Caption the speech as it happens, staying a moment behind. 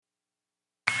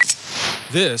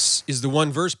This is the One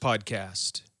Verse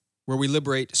Podcast, where we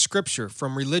liberate Scripture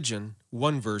from religion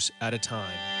one verse at a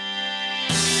time.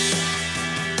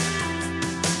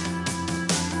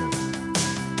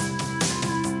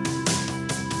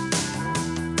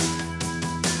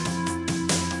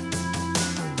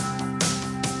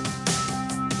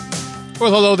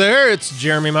 Well, hello there. It's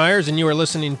Jeremy Myers, and you are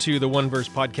listening to the One Verse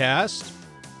Podcast.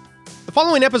 The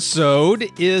following episode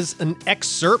is an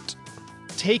excerpt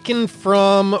taken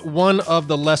from one of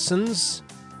the lessons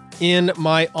in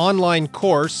my online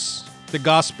course, The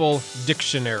Gospel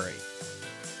Dictionary.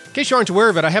 In case you aren't aware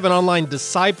of it, I have an online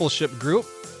discipleship group,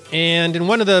 and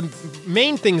one of the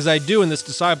main things I do in this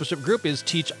discipleship group is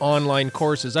teach online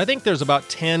courses. I think there's about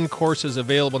 10 courses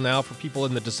available now for people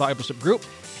in the discipleship group,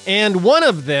 and one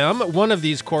of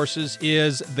these courses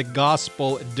is the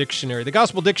Gospel Dictionary. The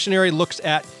Gospel Dictionary looks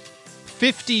at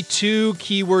 52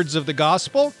 keywords of the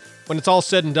gospel. When it's all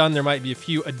said and done, there might be a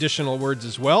few additional words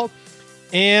as well,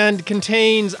 and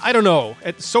contains,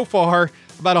 so far,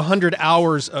 about 100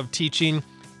 hours of teaching,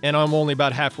 and I'm only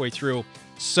about halfway through.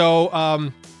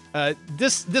 So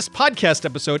this podcast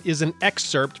episode is an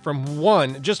excerpt from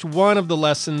just one of the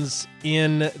lessons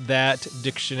in that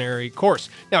dictionary course.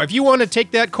 Now, if you want to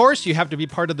take that course, you have to be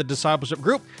part of the discipleship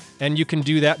group, and you can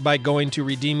do that by going to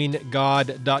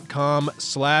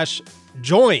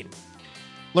redeeminggod.com/join.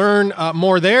 Learn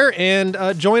more there and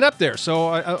join up there. So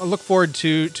I look forward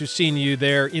to seeing you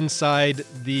there inside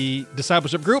the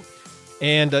discipleship group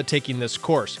and taking this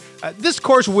course. This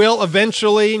course will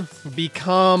eventually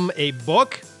become a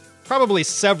book, probably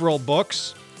several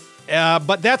books,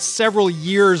 but that's several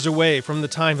years away from the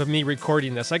time of me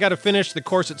recording this. I got to finish the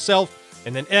course itself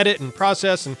and then edit and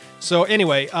process. And so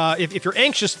anyway, if you're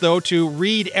anxious, though, to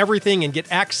read everything and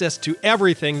get access to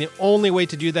everything, the only way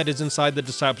to do that is inside the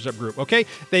discipleship group, okay?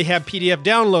 They have PDF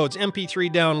downloads, MP3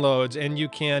 downloads, and you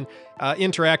can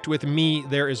interact with me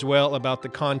there as well about the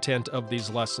content of these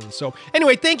lessons. So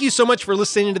anyway, thank you so much for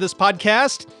listening to this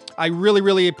podcast. I really,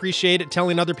 really appreciate it,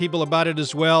 telling other people about it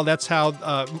as well. That's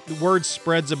how word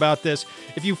spreads about this.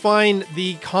 If you find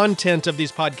the content of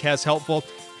these podcasts helpful,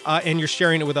 and you're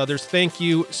sharing it with others, thank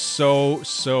you so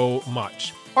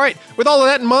much. All right, with all of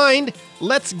that in mind,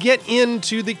 let's get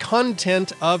into the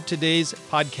content of today's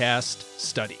podcast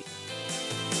study.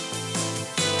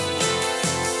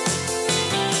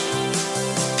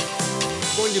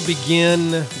 I'm going to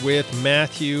begin with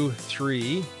Matthew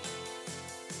 3,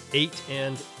 8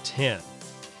 and 10.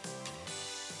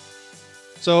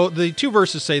 So the two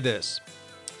verses say this: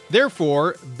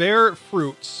 "Therefore, bear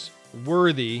fruits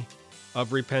worthy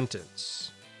of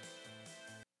repentance."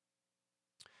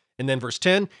 And then verse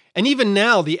 10, "And even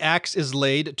now the axe is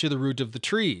laid to the root of the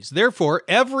trees. Therefore,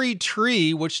 every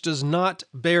tree which does not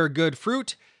bear good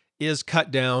fruit is cut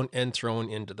down and thrown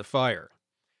into the fire."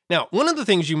 Now, one of the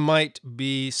things you might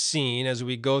be seeing as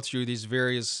we go through these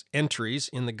various entries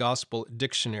in the Gospel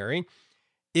Dictionary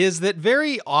is that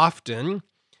very often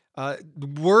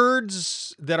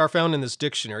words that are found in this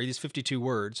dictionary, these 52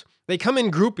 words, they come in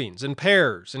groupings and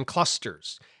pairs and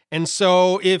clusters. And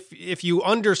so if you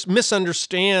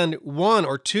misunderstand one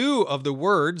or two of the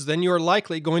words, then you're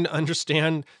likely going to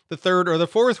understand the third or the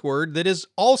fourth word that is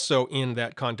also in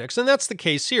that context. And that's the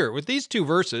case here. With these two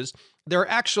verses, there are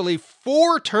actually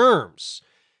 4 terms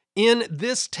in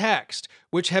this text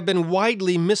which have been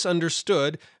widely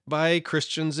misunderstood by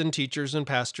Christians and teachers and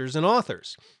pastors and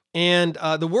authors. And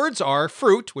the words are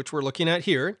fruit, which we're looking at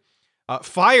here,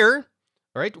 fire,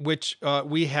 right, which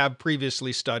we have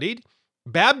previously studied,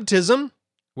 baptism,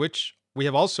 which we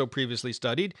have also previously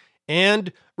studied,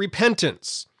 and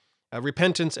repentance.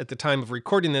 Repentance at the time of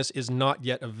recording this is not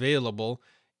yet available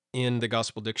in the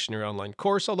Gospel Dictionary online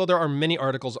course, although there are many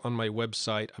articles on my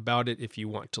website about it if you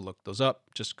want to look those up.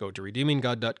 Just go to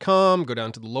redeeminggod.com, go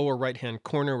down to the lower right-hand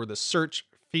corner where the search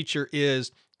feature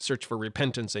is, search for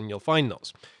repentance, and you'll find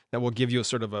those. That will give you a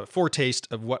sort of a foretaste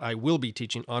of what I will be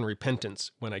teaching on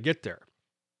repentance when I get there.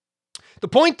 The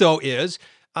point, though, is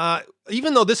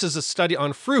even though this is a study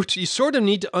on fruit, you sort of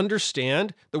need to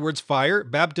understand the words fire,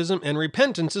 baptism, and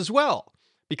repentance as well,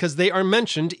 because they are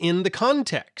mentioned in the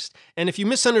context. And if you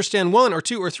misunderstand one or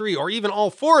two or three or even all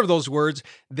 4 of those words,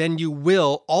 then you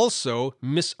will also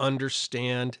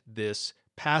misunderstand this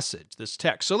passage, this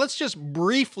text. So let's just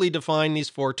briefly define these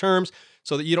 4 terms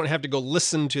so that you don't have to go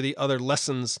listen to the other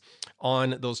lessons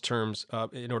on those terms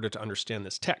in order to understand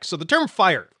this text. So the term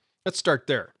fire, let's start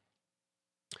there.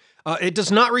 It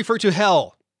does not refer to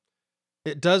hell.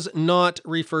 It does not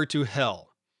refer to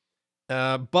hell.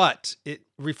 But it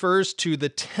refers to the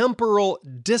temporal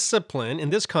discipline in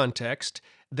this context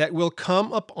that will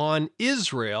come upon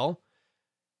Israel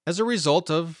as a result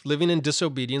of living in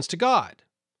disobedience to God,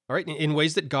 all right, in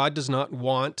ways that God does not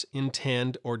want,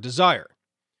 intend, or desire.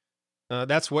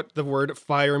 That's what the word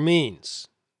fire means.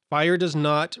 Fire does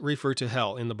not refer to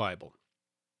hell in the Bible.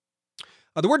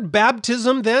 The word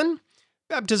baptism, then,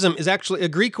 baptism is actually a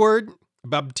Greek word,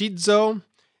 baptizo,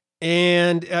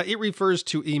 and it refers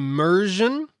to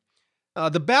immersion.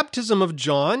 The baptism of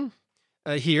John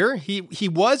here, he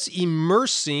was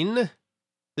immersing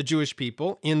the Jewish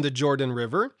people in the Jordan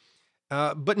River.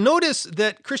 But notice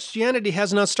that Christianity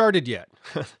has not started yet.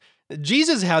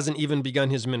 Jesus hasn't even begun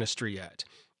his ministry yet.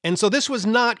 And so this was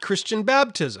not Christian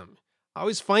baptism. I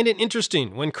always find it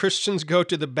interesting when Christians go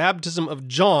to the baptism of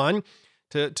John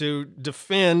to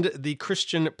defend the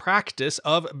Christian practice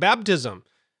of baptism.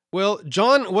 Well,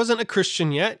 John wasn't a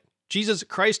Christian yet. Jesus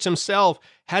Christ himself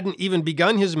hadn't even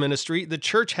begun his ministry. The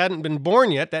church hadn't been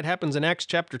born yet. That happens in Acts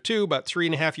chapter 2, about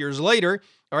 3.5 years later.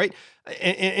 All right.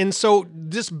 And so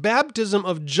this baptism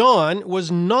of John was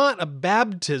not a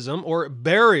baptism or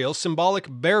burial, symbolic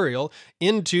burial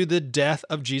into the death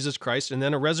of Jesus Christ and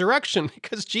then a resurrection,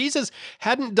 because Jesus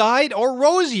hadn't died or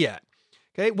rose yet.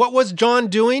 Okay. What was John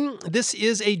doing? This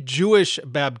is a Jewish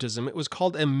baptism. It was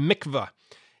called a mikvah,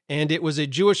 and it was a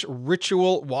Jewish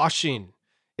ritual washing.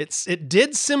 It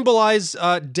did symbolize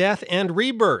death and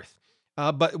rebirth,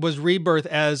 but was rebirth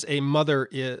as a mother,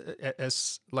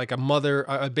 as like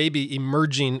a baby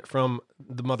emerging from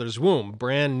the mother's womb,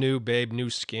 brand new babe, new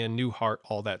skin, new heart,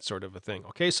 all that sort of a thing.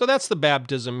 Okay, so that's the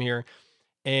baptism here,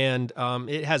 and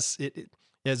it has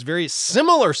very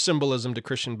similar symbolism to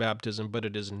Christian baptism, but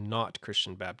it is not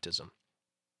Christian baptism.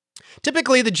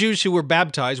 Typically, the Jews who were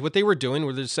baptized, what they were doing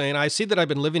was they're saying, "I see that I've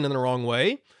been living in the wrong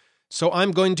way. So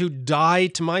I'm going to die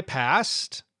to my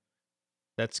past."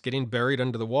 That's getting buried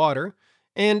under the water.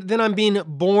 And then I'm being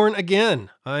born again.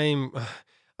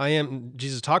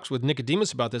 Jesus talks with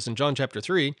Nicodemus about this in John chapter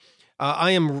 3.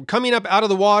 I am coming up out of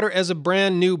the water as a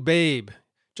brand new babe,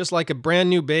 just like a brand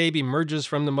new babe emerges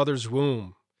from the mother's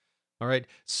womb. All right.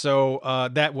 So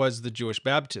that was the Jewish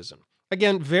baptism.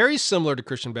 Again, very similar to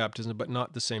Christian baptism, but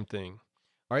not the same thing.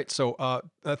 All right. So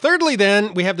thirdly,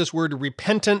 then, we have this word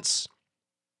repentance.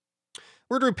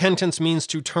 Word repentance means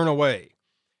to turn away.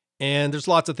 And there's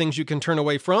lots of things you can turn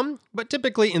away from, but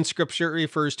typically in Scripture it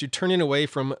refers to turning away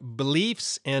from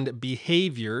beliefs and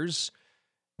behaviors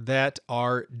that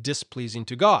are displeasing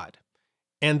to God,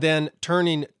 and then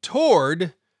turning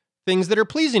toward things that are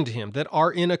pleasing to Him, that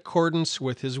are in accordance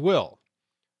with His will.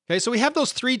 Okay, so we have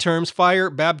those three terms, fire,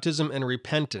 baptism, and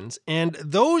repentance, and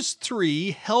those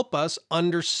three help us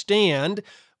understand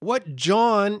what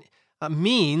John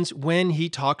means when he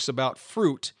talks about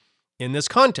fruit in this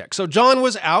context. So John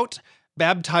was out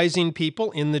baptizing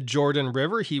people in the Jordan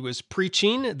River. He was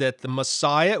preaching that the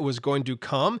Messiah was going to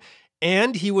come,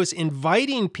 and he was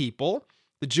inviting people,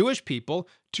 the Jewish people,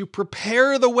 to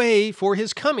prepare the way for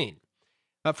his coming,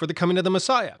 for the coming of the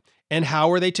Messiah. And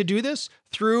how are they to do this?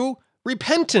 Through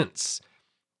repentance.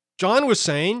 John was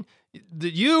saying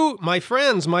that you, my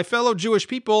friends, my fellow Jewish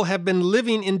people, have been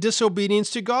living in disobedience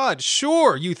to God.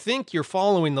 Sure, you think you're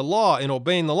following the law and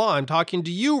obeying the law. I'm talking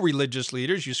to you, religious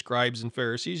leaders, you scribes and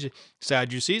Pharisees,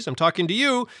 Sadducees. I'm talking to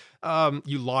you,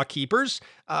 you law keepers.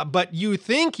 But you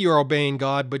think you're obeying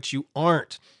God, but you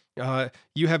aren't.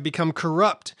 You have become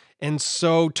corrupt. And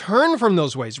so turn from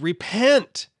those ways.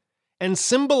 Repent and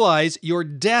symbolize your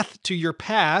death to your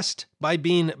past by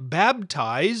being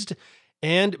baptized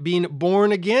and being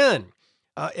born again.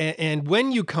 And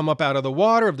when you come up out of the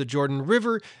water of the Jordan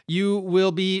River, you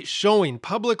will be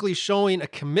publicly showing a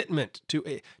commitment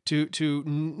to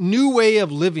new way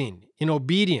of living in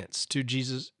obedience to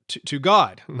Jesus, to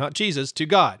God, not Jesus, to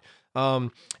God.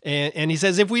 And he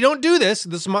says, if we don't do this,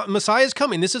 this Messiah is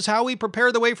coming. This is how we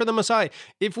prepare the way for the Messiah.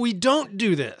 If we don't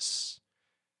do this,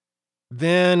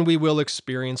 then we will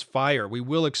experience fire. We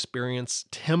will experience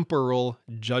temporal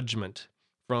judgment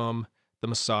from the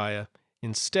Messiah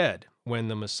instead when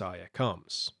the Messiah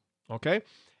comes. Okay?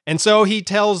 And so he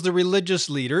tells the religious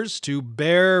leaders to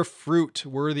bear fruit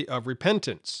worthy of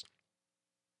repentance,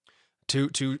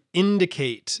 to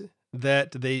indicate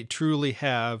that they truly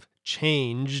have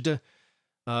changed,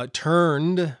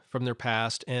 turned from their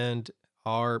past, and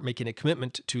are making a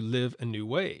commitment to live a new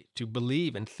way, to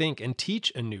believe and think and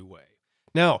teach a new way.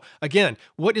 Now, again,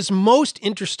 what is most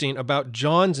interesting about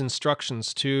John's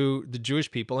instructions to the Jewish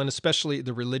people, and especially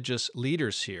the religious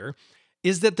leaders here,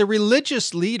 is that the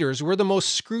religious leaders were the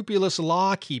most scrupulous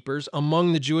law keepers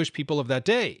among the Jewish people of that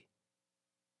day.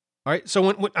 All right,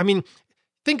 so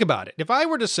think about it. If I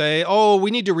were to say,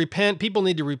 we need to repent, people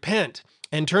need to repent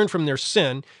and turn from their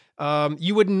sin,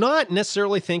 you would not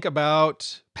necessarily think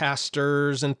about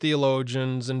pastors and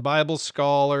theologians and Bible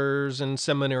scholars and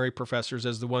seminary professors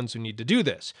as the ones who need to do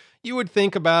this. You would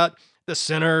think about the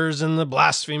sinners and the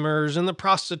blasphemers and the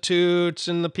prostitutes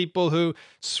and the people who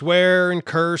swear and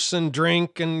curse and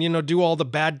drink and, do all the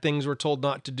bad things we're told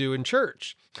not to do in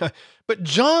church. But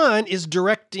John is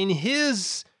directing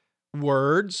his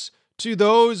words to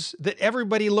those that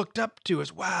everybody looked up to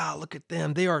as, wow, look at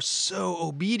them. They are so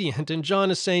obedient. And John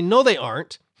is saying, no, they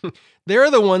aren't.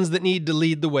 They're the ones that need to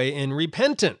lead the way in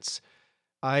repentance.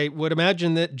 I would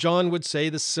imagine that John would say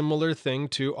the similar thing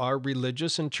to our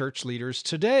religious and church leaders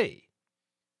today.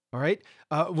 All right.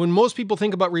 When most people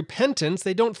think about repentance,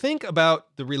 they don't think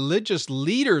about the religious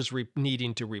leaders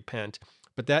needing to repent,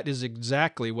 but that is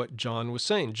exactly what John was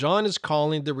saying. John is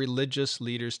calling the religious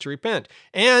leaders to repent.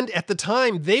 And at the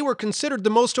time, they were considered the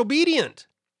most obedient.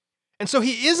 And so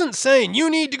he isn't saying, you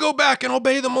need to go back and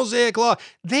obey the Mosaic law.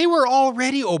 They were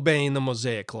already obeying the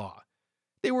Mosaic law.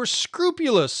 They were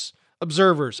scrupulous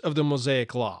observers of the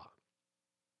Mosaic law.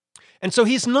 And so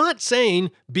he's not saying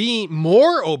be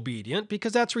more obedient,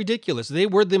 because that's ridiculous. They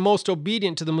were the most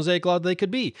obedient to the Mosaic law they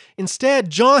could be. Instead,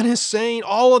 John is saying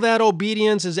all of that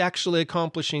obedience is actually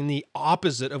accomplishing the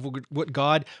opposite of what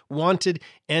God wanted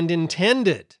and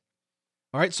intended.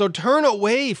 All right, so turn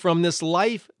away from this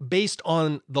life based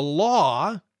on the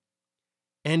law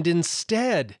and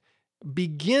instead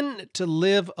begin to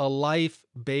live a life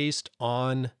based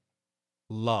on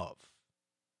love.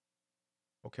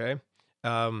 Okay?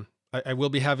 I will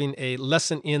be having a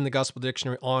lesson in the Gospel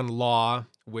Dictionary on law,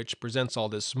 which presents all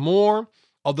this more.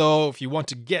 Although, if you want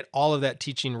to get all of that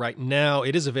teaching right now,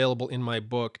 it is available in my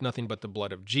book, Nothing But the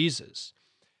Blood of Jesus.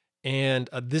 And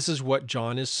this is what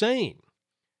John is saying.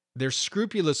 Their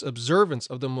scrupulous observance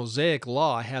of the Mosaic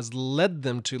law has led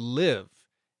them to live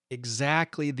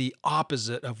exactly the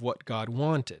opposite of what God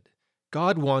wanted.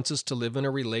 God wants us to live in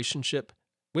a relationship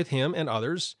with Him and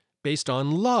others based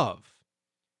on love.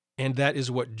 And that is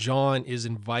what John is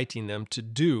inviting them to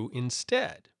do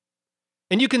instead.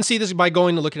 And you can see this by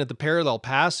going and looking at the parallel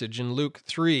passage in Luke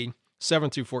 3, 7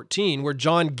 through 14, where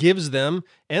John gives them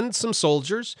and some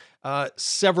soldiers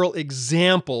several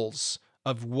examples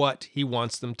of what he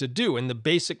wants them to do. And the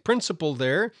basic principle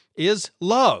there is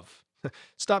love.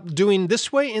 Stop doing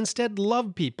this way, instead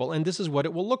love people, and this is what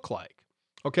it will look like.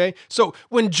 Okay? So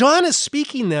when John is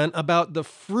speaking then about the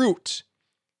fruit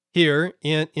here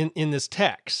in this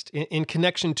text, in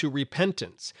connection to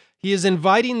repentance, he is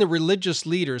inviting the religious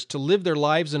leaders to live their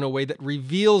lives in a way that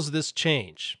reveals this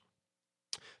change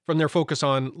from their focus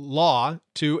on law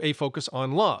to a focus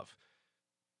on love.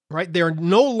 Right? They are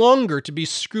no longer to be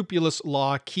scrupulous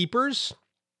law keepers,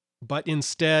 but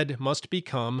instead must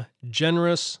become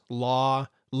generous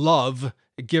love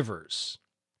givers.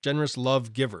 Generous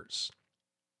love givers.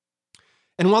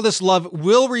 And while this love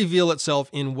will reveal itself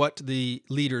in what the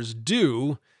leaders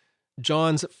do,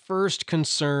 John's first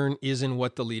concern is in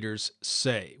what the leaders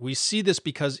say. We see this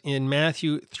because in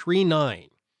Matthew 3:9,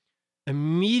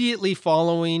 immediately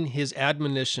following his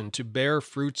admonition to bear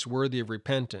fruits worthy of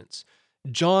repentance,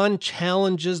 John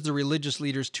challenges the religious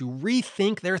leaders to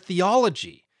rethink their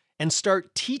theology and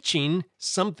start teaching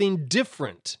something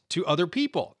different to other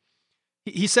people.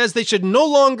 He says they should no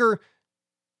longer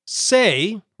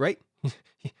say, right?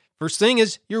 First thing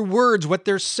is your words, what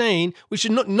they're saying. We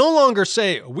should no longer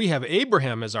say, we have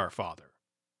Abraham as our father.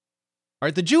 All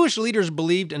right, the Jewish leaders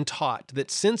believed and taught that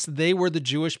since they were the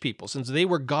Jewish people, since they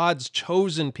were God's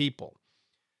chosen people,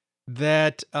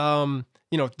 that,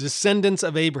 descendants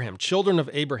of Abraham, children of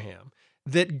Abraham,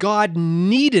 that God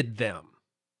needed them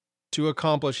to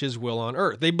accomplish his will on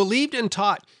earth. They believed and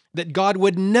taught that God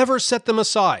would never set them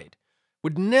aside,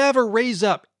 would never raise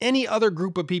up any other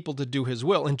group of people to do his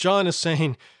will. And John is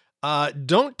saying,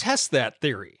 don't test that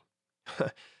theory.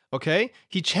 Okay?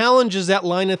 He challenges that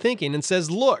line of thinking and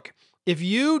says, look, if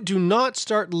you do not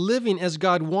start living as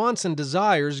God wants and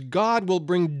desires, God will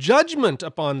bring judgment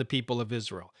upon the people of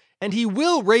Israel, and he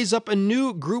will raise up a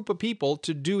new group of people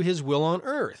to do his will on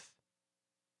earth.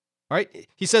 All right?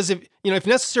 He says, if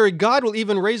necessary, God will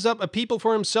even raise up a people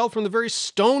for himself from the very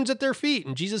stones at their feet.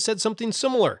 And Jesus said something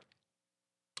similar.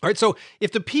 All right, so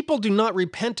if the people do not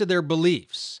repent of their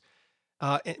beliefs,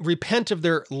 repent of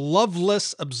their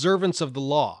loveless observance of the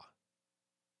law,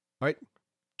 all right,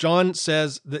 John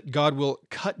says that God will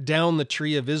cut down the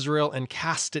tree of Israel and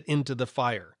cast it into the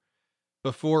fire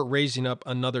before raising up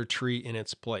another tree in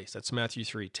its place. That's Matthew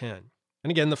 3:10.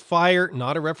 And again, the fire,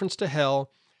 not a reference to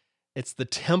hell. It's the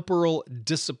temporal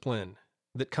discipline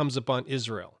that comes upon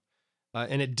Israel.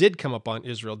 And it did come upon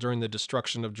Israel during the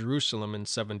destruction of Jerusalem in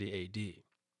 70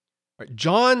 AD. Right,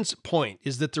 John's point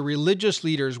is that the religious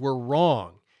leaders were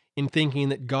wrong in thinking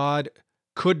that God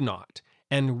could not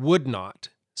and would not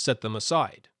set them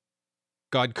aside.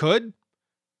 God could,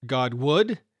 God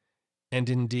would,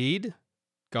 and indeed,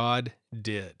 God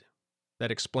did. That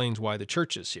explains why the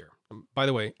church is here. By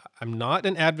the way, I'm not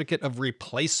an advocate of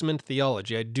replacement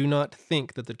theology. I do not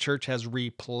think that the church has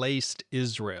replaced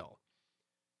Israel.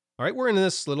 All right, we're in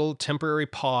this little temporary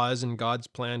pause in God's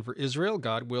plan for Israel.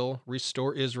 God will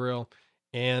restore Israel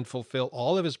and fulfill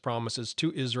all of his promises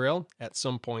to Israel at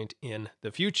some point in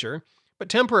the future. But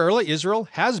temporarily, Israel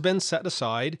has been set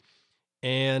aside,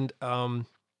 and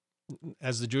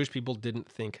as the Jewish people didn't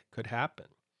think could happen.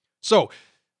 So,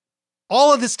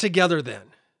 all of this together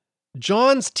then,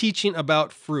 John's teaching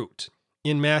about fruit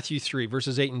in Matthew 3,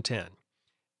 verses 8 and 10,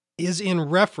 is in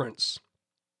reference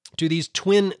to these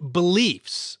twin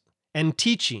beliefs and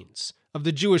teachings of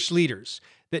the Jewish leaders,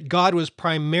 that God was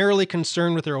primarily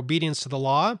concerned with their obedience to the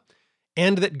law,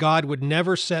 and that God would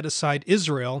never set aside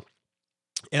Israel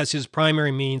as his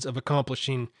primary means of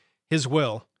accomplishing his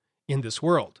will in this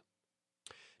world.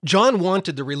 John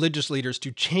wanted the religious leaders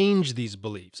to change these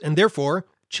beliefs, and therefore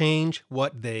change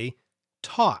what they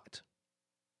taught.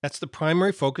 That's the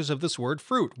primary focus of this word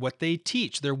fruit, what they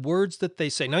teach, their words that they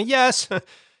say. Now, yes,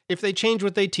 if they change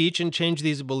what they teach and change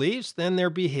these beliefs, then their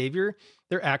behavior,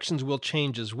 their actions will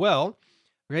change as well,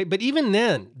 right? But even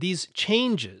then, these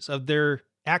changes of their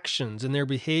actions and their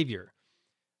behavior,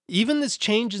 even this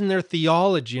change in their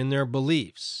theology and their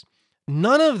beliefs,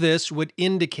 none of this would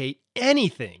indicate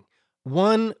anything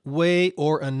one way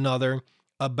or another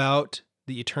about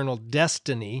the eternal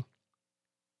destiny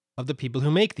of the people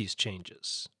who make these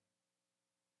changes.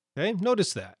 Okay,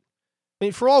 notice that. I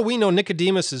mean, for all we know,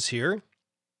 Nicodemus is here,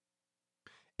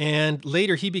 and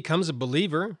later he becomes a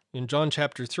believer in John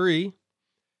chapter 3.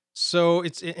 So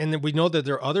and we know that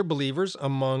there are other believers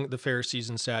among the Pharisees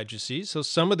and Sadducees. So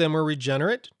some of them were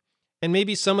regenerate, and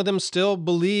maybe some of them still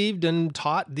believed and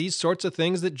taught these sorts of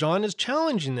things that John is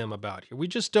challenging them about here. We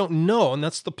just don't know, and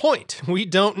that's the point. We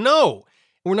don't know.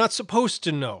 We're not supposed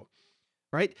to know,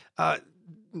 right?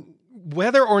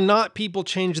 Whether or not people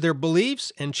change their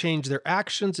beliefs and change their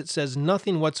actions, it says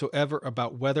nothing whatsoever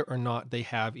about whether or not they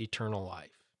have eternal life.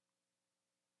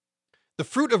 The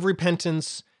fruit of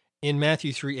repentance in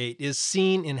Matthew 3:8 is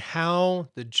seen in how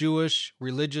the Jewish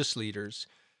religious leaders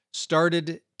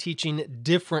started teaching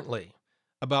differently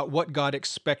about what God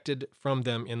expected from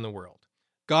them in the world.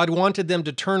 God wanted them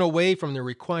to turn away from the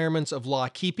requirements of law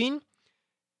keeping.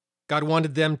 God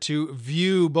wanted them to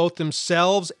view both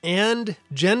themselves and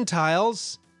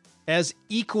Gentiles as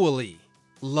equally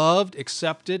loved,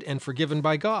 accepted, and forgiven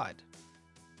by God.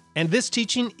 And this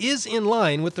teaching is in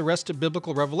line with the rest of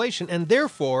biblical revelation, and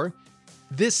therefore,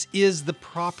 this is the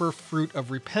proper fruit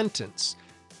of repentance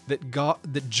that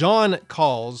John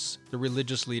calls the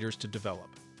religious leaders to develop.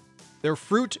 Their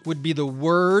fruit would be the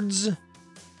words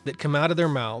that come out of their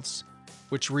mouths,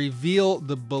 which reveal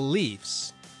the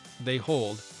beliefs they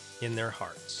hold in their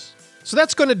hearts. So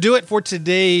that's going to do it for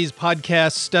today's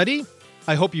podcast study.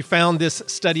 I hope you found this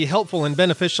study helpful and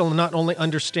beneficial in not only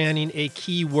understanding a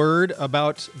key word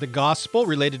about the gospel,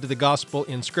 related to the gospel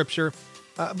in Scripture,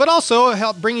 but also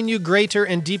help bringing you greater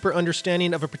and deeper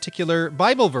understanding of a particular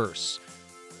Bible verse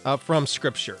from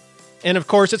Scripture. And of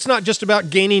course, it's not just about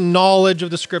gaining knowledge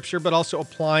of the Scripture, but also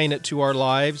applying it to our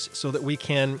lives so that we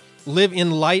can live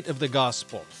in light of the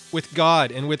gospel with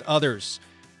God and with others,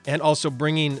 and also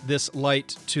bringing this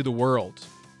light to the world.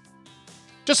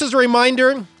 Just as a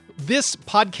reminder, this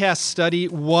podcast study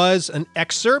was an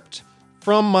excerpt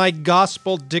from my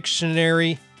Gospel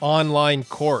Dictionary online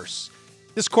course.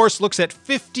 This course looks at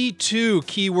 52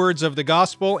 keywords of the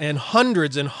gospel and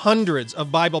hundreds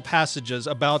of Bible passages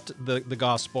about the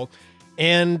gospel.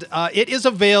 And it is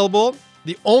available.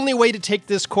 The only way to take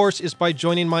this course is by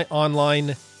joining my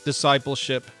online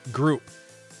discipleship group.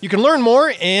 You can learn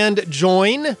more and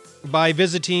join by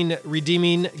visiting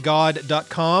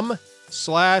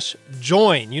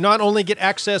redeeminggod.com/join. You not only get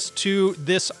access to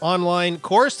this online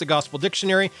course, the Gospel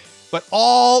Dictionary, but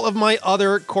all of my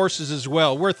other courses as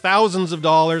well. We're thousands of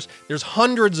dollars. There's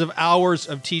hundreds of hours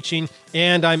of teaching,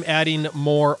 and I'm adding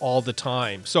more all the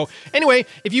time. So anyway,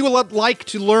 if you would like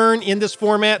to learn in this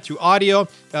format through audio,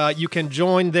 you can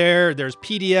join there. There's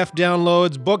PDF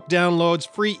downloads, book downloads,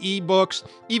 free ebooks,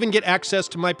 even get access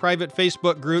to my private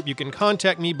Facebook group. You can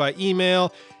contact me by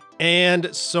email,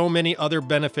 and so many other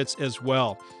benefits as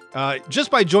well.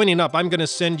 Just by joining up, I'm going to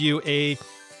send you a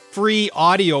free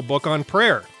audio book on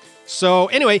prayer. So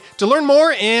anyway, to learn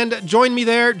more and join me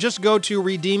there, just go to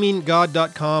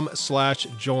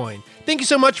redeeminggod.com/join. Thank you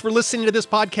so much for listening to this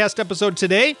podcast episode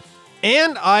today.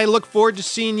 And I look forward to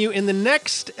seeing you in the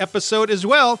next episode as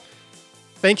well.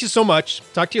 Thank you so much.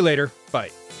 Talk to you later.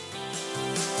 Bye.